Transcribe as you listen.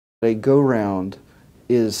A go-round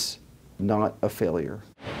is not a failure.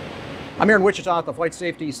 I'm here in Wichita at the Flight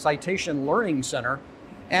Safety Citation Learning Center,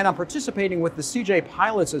 and I'm participating with the CJ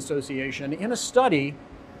Pilots Association in a study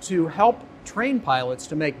to help train pilots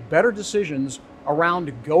to make better decisions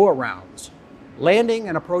around go-arounds. Landing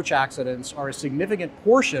and approach accidents are a significant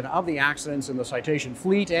portion of the accidents in the citation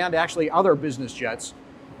fleet and actually other business jets.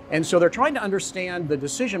 And so they're trying to understand the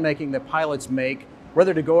decision-making that pilots make,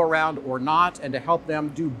 whether to go around or not, and to help them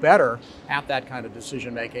do better at that kind of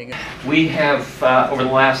decision-making. We have, over the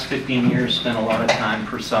last 15 years, spent a lot of time,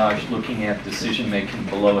 Presage, looking at decision-making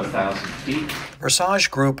below 1,000 feet. Presage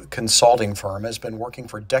Group consulting firm has been working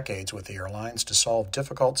for decades with the airlines to solve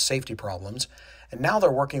difficult safety problems, and now they're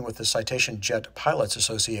working with the Cessna Jet Pilots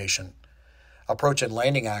Association. Approach and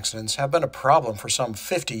landing accidents have been a problem for some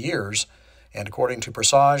 50 years, and according to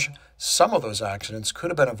Presage, some of those accidents could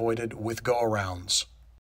have been avoided with go-arounds.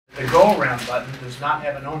 The go-around button does not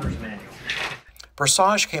have an owner's manual.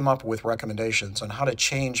 Presage came up with recommendations on how to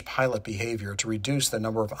change pilot behavior to reduce the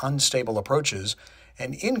number of unstable approaches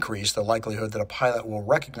and increase the likelihood that a pilot will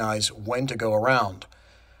recognize when to go around.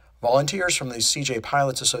 Volunteers from the CJ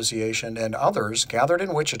Pilots Association and others gathered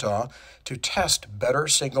in Wichita to test better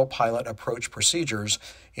single pilot approach procedures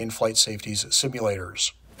in flight safety's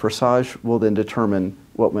simulators. Presage will then determine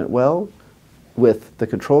what went well with the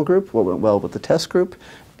control group, what went well with the test group,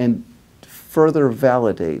 and further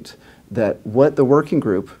validate that what the working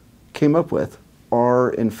group came up with are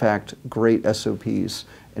in fact great SOPs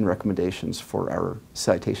and recommendations for our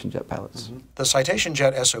citation jet pilots. The citation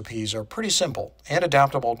jet SOPs are pretty simple and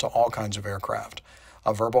adaptable to all kinds of aircraft.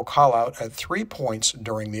 A verbal call-out at 3 points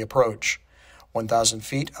during the approach. 1,000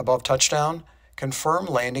 feet above touchdown, confirm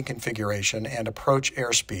landing configuration and approach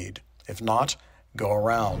airspeed. If not, go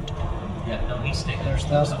around. Yeah, no, he's sticking. There's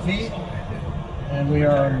 1,000 feet, and we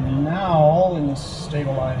are now in the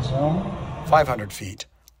stabilized zone. 500 feet,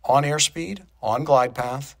 on airspeed, on glide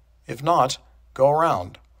path. If not, go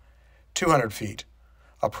around. 200 feet,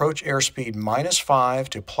 approach airspeed -5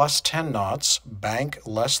 to +10 knots, bank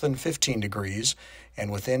less than 15 degrees,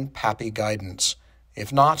 and within PAPI guidance.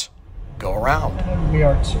 If not, go around. And we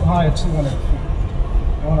are too high at 200 feet.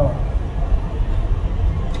 Going around.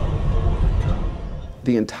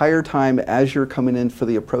 The entire time as you're coming in for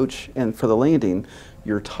the approach and for the landing,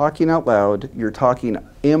 you're talking out loud, you're talking,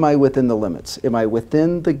 am I within the limits? Am I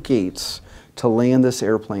within the gates to land this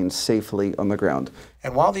airplane safely on the ground?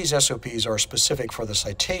 And while these SOPs are specific for the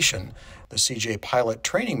citation, the CJ pilot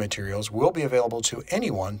training materials will be available to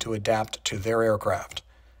anyone to adapt to their aircraft.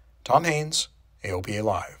 Tom Haynes, AOPA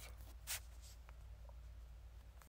Live.